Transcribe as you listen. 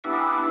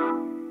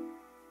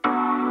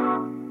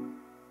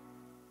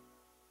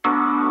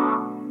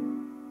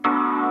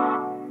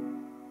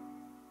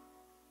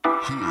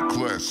Hood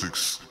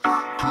classics.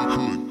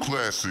 Hood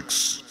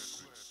classics.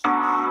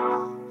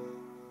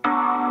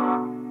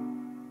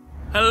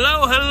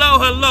 Hello, hello,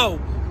 hello.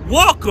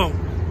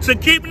 Welcome to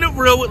Keeping It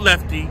Real with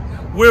Lefty,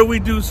 where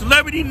we do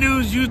celebrity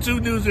news,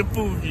 YouTube news, and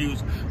food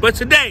reviews. But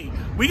today,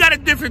 we got a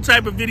different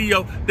type of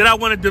video that I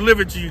want to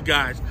deliver to you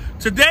guys.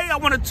 Today, I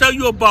want to tell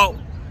you about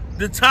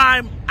the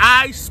time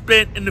I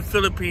spent in the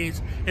Philippines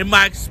and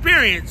my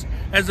experience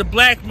as a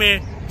black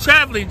man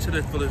traveling to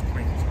the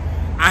Philippines.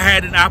 I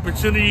had an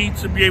opportunity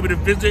to be able to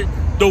visit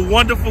the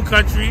wonderful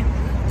country,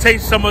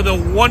 taste some of the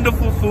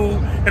wonderful food,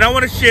 and I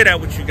want to share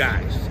that with you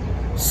guys.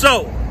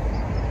 So,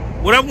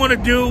 what I'm going to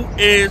do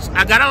is,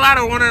 I got a lot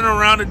of running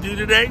around to do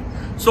today.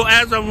 So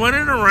as I'm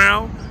running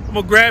around, I'm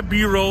going to grab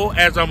B-roll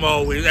as I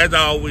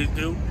always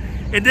do.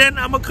 And then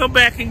I'm going to come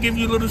back and give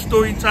you little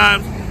story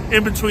times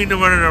in between the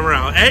running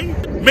around. Hey,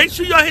 make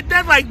sure y'all hit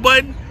that like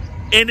button.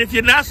 And if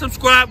you're not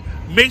subscribed,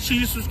 make sure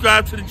you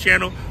subscribe to the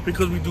channel,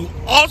 because we do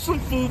awesome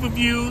food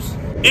reviews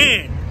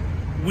and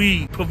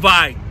we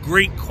provide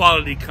great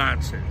quality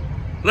content.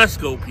 Let's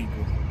go,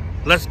 people.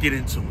 Let's get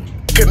into it.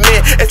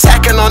 Commit,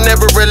 attacking on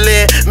never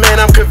relent. Man,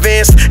 I'm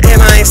convinced, and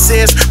I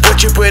insist.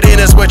 What you put in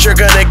is what you're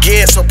gonna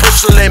get. So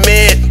push the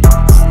limit.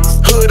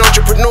 Hood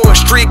entrepreneur,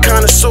 street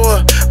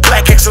connoisseur.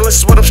 Black excellence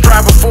is what I'm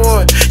striving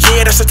for.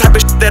 Yeah, that's the type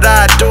of shit that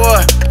I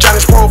adore.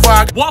 Johnny's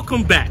profile.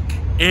 Welcome back.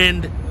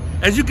 And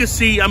as you can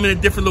see, I'm in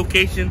a different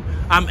location.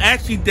 I'm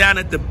actually down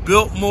at the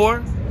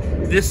Biltmore.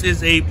 This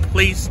is a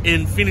place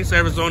in Phoenix,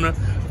 Arizona.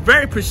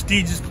 Very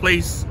prestigious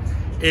place.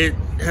 It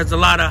has a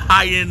lot of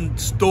high-end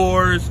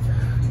stores.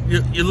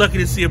 You're lucky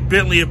to see a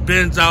Bentley, a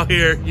Benz out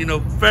here. You know,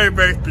 very,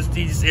 very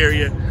prestigious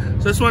area.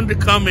 So I just wanted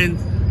to come and,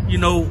 you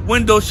know,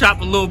 window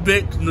shop a little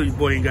bit. You know, your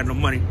boy ain't got no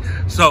money.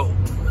 So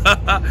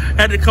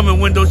had to come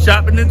and window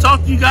shop and then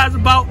talk to you guys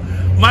about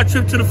my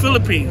trip to the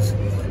Philippines.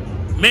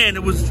 Man,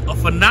 it was a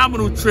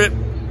phenomenal trip.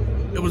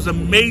 It was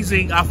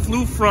amazing. I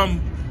flew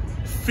from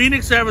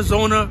Phoenix,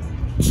 Arizona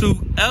to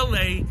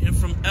LA, and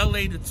from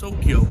LA to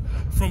Tokyo.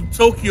 From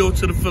Tokyo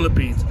to the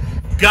Philippines.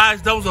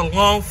 Guys, that was a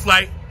long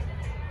flight.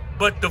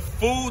 But the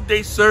food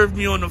they served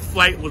me on the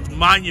flight was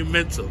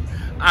monumental.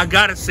 I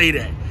gotta say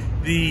that.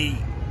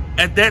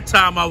 At that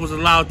time, I was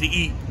allowed to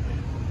eat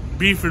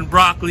beef and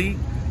broccoli.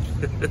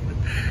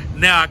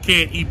 Now I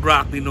can't eat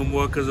broccoli no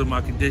more because of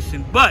my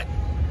condition. But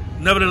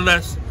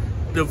nevertheless,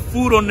 the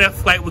food on that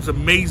flight was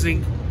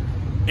amazing.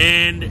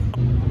 And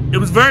it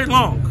was very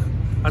long.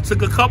 I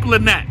took a couple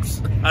of naps.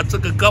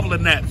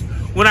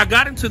 When I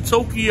got into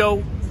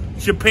Tokyo,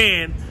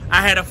 Japan,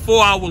 I had a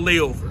 4-hour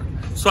layover.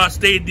 So I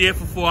stayed there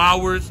for 4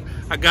 hours.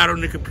 I got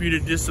on the computer,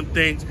 did some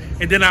things,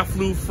 and then I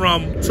flew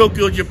from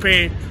Tokyo,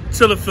 Japan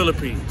to the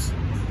Philippines.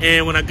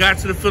 And when I got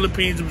to the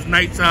Philippines, it was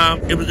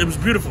nighttime. It was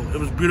beautiful. It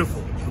was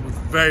beautiful. It was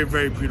very,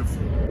 very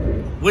beautiful.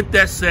 With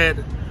that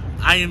said,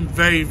 I am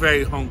very,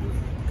 very hungry.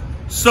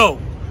 So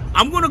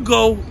I'm gonna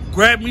go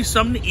grab me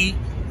something to eat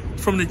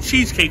from the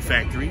Cheesecake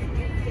Factory.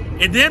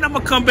 And then I'm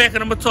gonna come back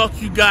and I'm gonna talk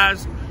to you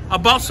guys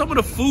about some of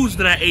the foods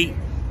that I ate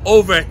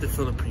over at the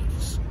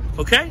Philippines.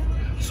 Okay?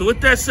 So with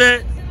that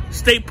said,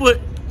 stay put,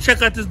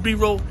 check out this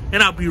B-roll,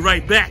 and I'll be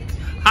right back.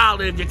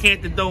 Holla if you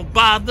can't, then don't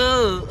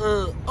bother.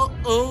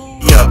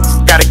 Yeah,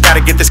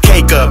 gotta get this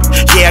cake up.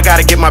 Yeah, I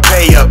gotta get my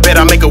pay up. Bet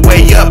I make a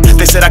way up.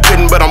 They said I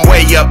couldn't, but I'm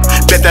way up.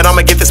 Bet that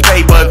I'ma get this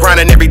paper.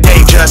 Grinding every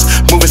day,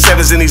 just moving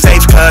sevens in these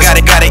apes, cuz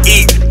gotta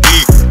eat.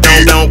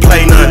 Don't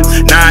play none.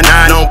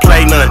 Nah, don't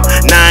play none.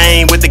 Nah, I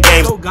ain't with the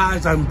game. So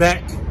guys, I'm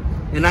back,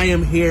 and I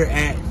am here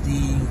at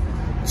the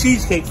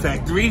Cheesecake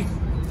Factory.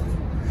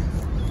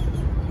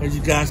 As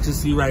you guys can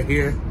see right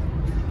here.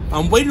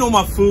 I'm waiting on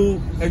my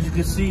food. As you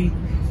can see,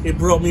 it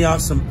brought me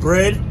out some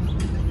bread.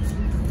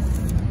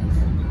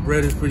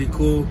 Bread is pretty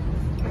cool.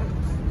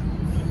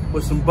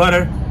 With some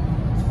butter.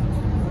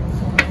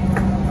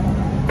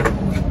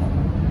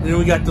 And then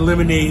we got the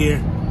lemonade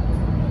here.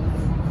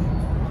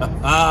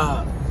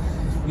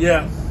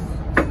 Yeah.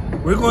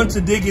 We're going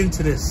to dig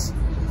into this.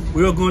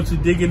 We are going to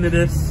dig into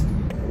this.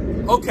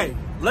 Okay,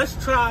 let's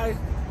try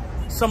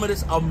some of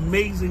this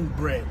amazing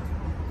bread.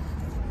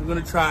 We're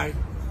gonna try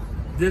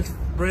this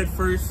bread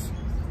first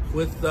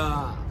with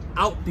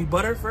out the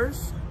butter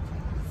first.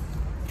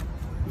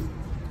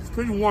 It's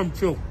pretty warm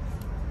too.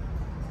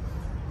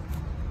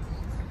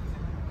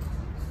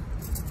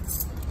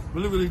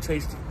 Really, really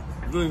tasty.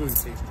 Really, really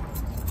tasty.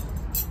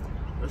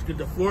 Let's get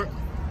the fork.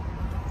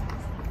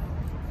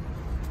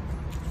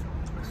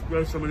 Let's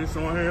grab some of this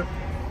on here.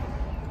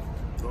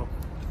 Oh.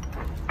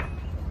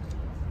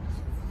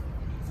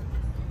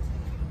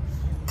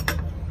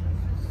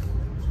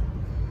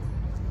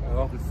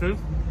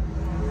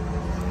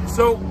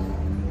 So,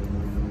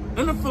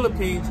 in the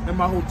Philippines, in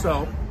my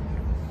hotel,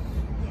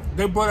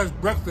 they brought us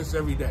breakfast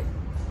every day.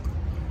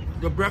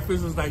 The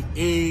breakfast was like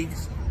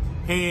eggs,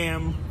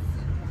 ham.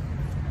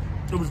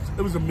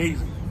 It was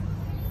amazing.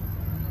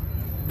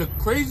 The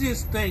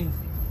craziest thing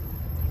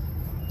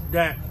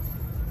that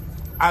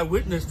I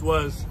witnessed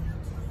was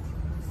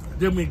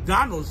the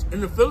McDonald's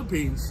in the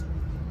Philippines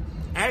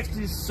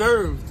actually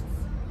served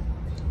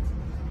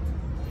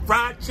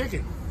fried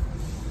chicken.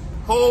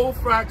 whole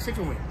fried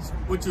chicken wings,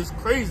 which is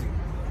crazy.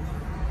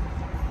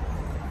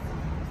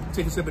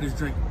 Take a sip of this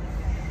drink.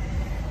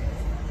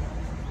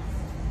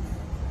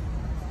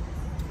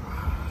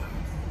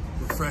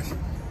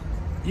 Refreshing.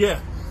 Yeah,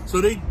 so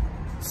they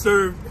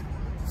served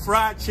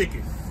fried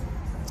chicken,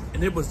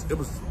 and it was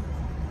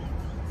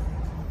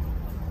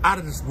out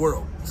of this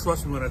world.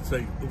 Trust me when I tell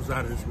you, it was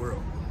out of this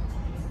world.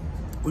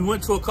 We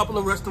went to a couple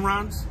of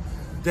restaurants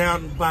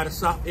down by the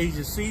South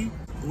Asia Sea.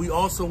 We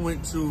also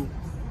went to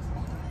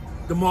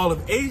the Mall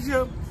of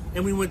Asia,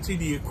 and we went to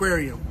the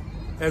aquarium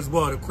as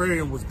well. The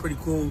aquarium was pretty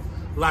cool.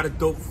 A lot of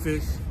dope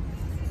fish.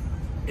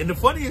 And the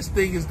funniest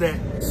thing is that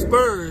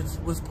Spurs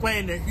was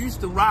playing the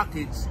Houston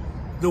Rockets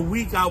the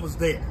week I was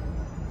there.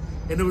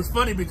 And it was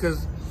funny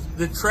because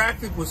the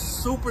traffic was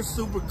super,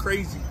 super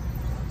crazy.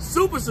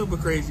 Super, super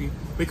crazy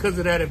because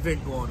of that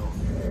event going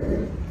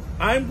on.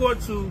 I'm going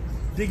to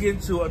dig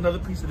into another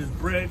piece of this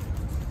bread.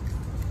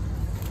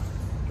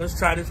 Let's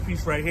try this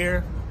piece right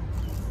here.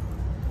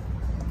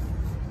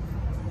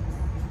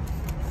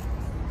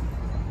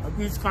 That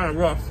piece is kind of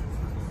rough,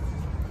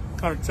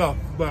 kind of tough,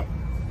 but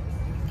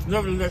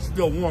nevertheless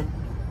still warm.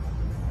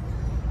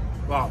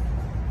 Wow,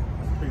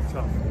 that's pretty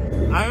tough.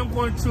 I am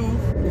going to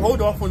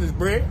hold off on this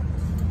bread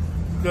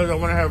because I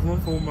want to have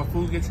room for when my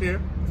food gets here.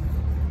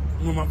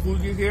 When my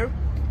food gets here,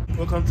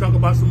 we'll come talk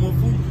about some more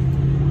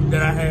food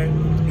that I had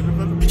in the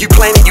Philippines. You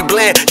plain and you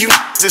bland, you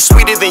is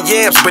sweeter than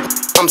yams, but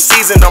I'm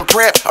seasoned, I'm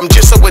prepped, I'm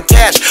just so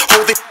attached.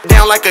 Hold it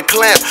down like a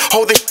clamp,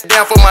 hold it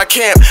down for my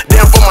camp,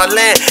 down for my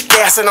land,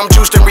 gas and I'm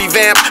juiced and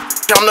revamped.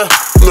 I'm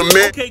the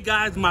man. Okay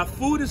guys, my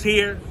food is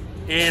here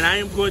and I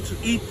am going to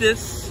eat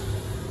this.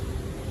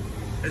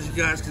 As you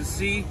guys can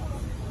see,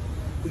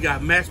 we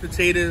got mashed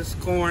potatoes,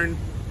 corn,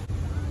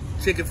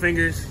 chicken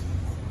fingers,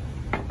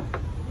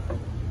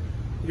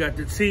 we got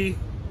the tea,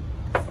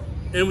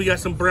 and we got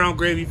some brown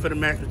gravy for the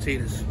mashed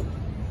potatoes.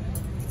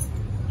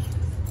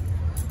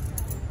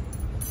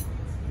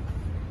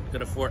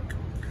 Got a fork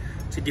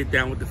to get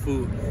down with the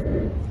food.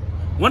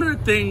 One of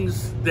the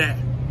things that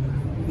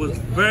was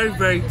very,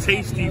 very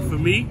tasty for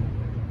me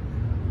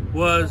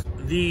was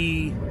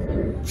the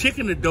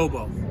chicken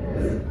adobo.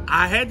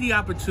 I had the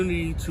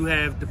opportunity to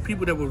have the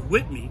people that were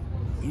with me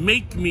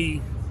make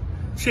me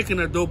chicken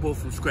adobo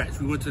from scratch.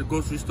 We went to the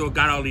grocery store,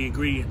 got all the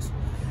ingredients.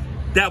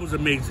 That was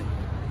amazing.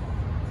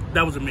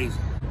 That was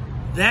amazing.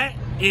 That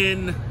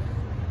and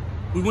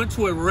we went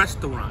to a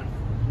restaurant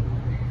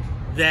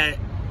that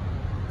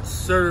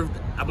served,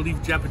 I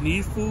believe,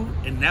 Japanese food,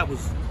 and that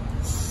was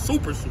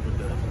super, super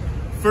good.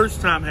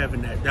 First time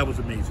having that. That was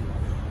amazing.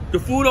 The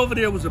food over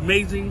there was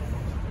amazing.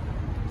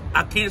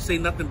 I can't say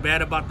nothing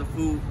bad about the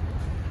food.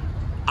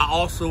 I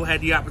also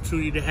had the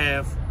opportunity to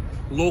have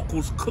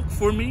locals cook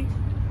for me,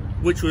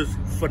 which was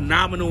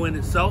phenomenal in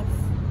itself.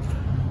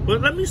 But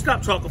let me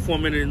stop talking for a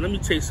minute and let me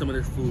taste some of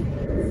this food.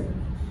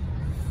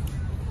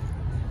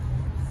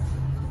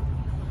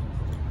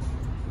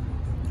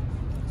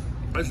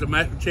 That's the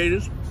mashed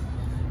potatoes.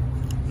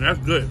 That's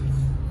good.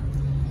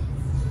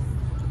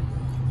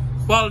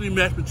 Quality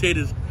mashed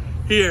potatoes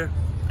here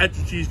at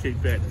the Cheesecake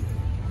Factory.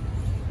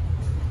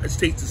 Let's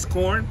taste this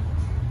corn.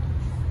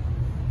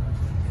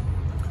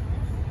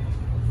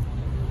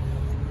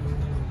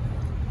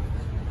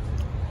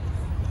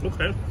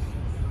 Okay.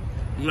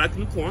 I'm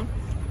liking the corn.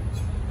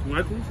 I'm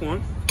liking the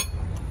corn.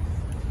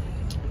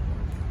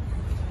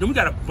 Then we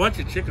got a bunch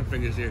of chicken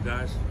fingers here,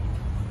 guys.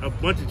 A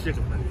bunch of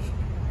chicken fingers.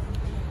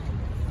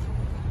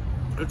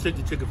 Let's take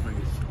the chicken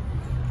fingers.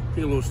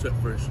 Take a little step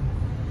first.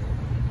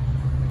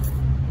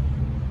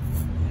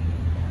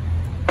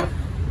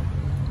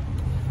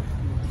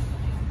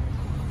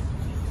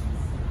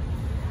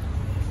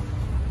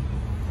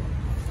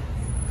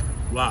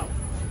 Wow.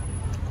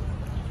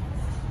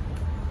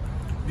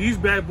 These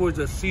bad boys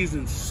are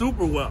seasoned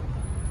super well.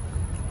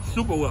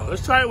 Super well.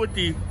 Let's try it with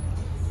the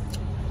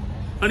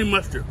honey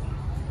mustard.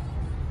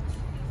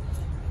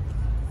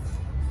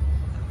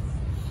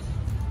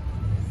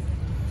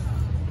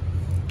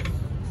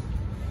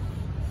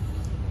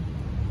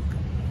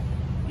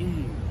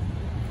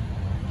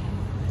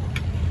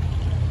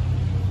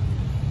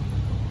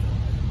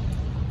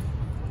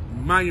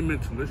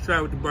 Monumental. Let's try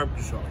it with the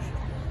barbecue sauce.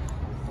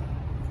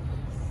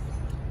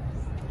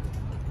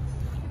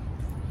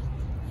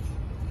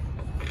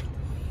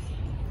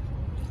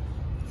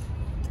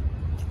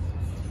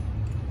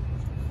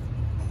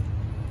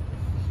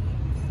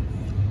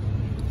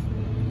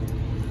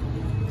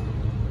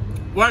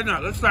 Why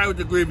not? Let's try it with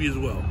the gravy as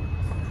well.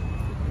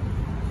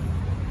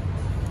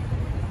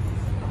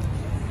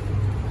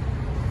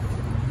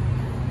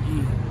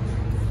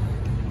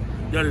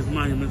 That is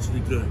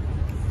monumentally good.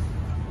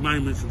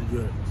 Monumentally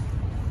good.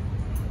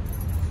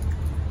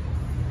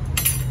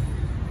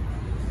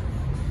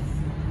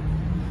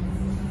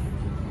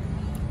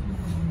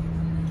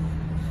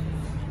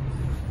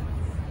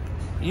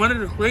 One of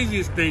the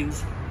craziest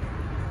things,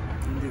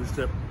 let me take a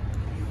step.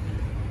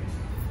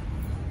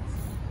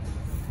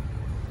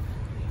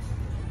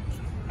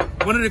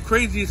 One of the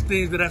craziest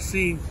things that I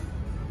seen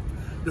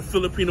the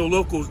Filipino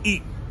locals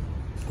eat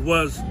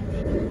was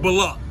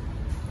bulak.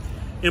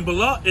 And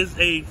balot is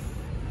a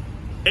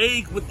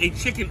egg with a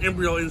chicken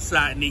embryo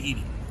inside, and they eat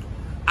it.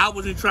 I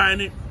wasn't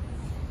trying it.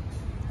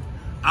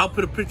 I'll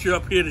put a picture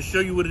up here to show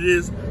you what it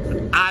is,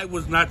 but I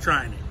was not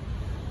trying it.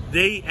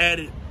 They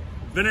added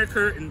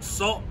vinegar and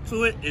salt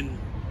to it, and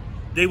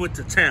they went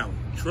to town.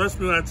 Trust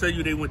me when I tell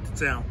you they went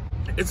to town.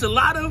 It's a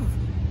lot of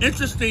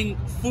interesting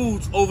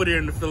foods over there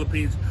in the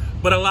Philippines,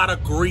 but a lot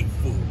of great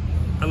food.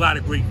 A lot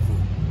of great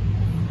food.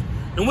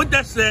 And with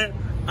that said,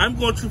 I'm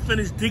going to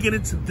finish digging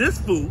into this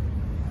food.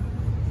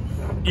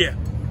 Yeah.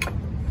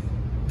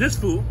 This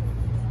food,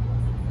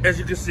 as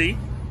you can see,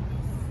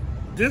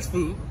 this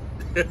food.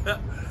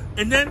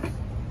 And then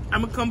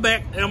I'm going to come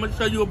back and I'm going to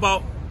tell you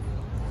about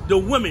the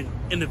women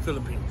in the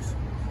Philippines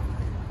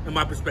and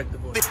my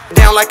perspective on it.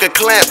 Down like a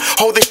clamp,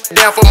 hold it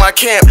down for my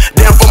camp,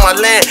 down for my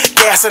land,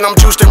 gas and I'm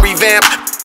juiced and revamped.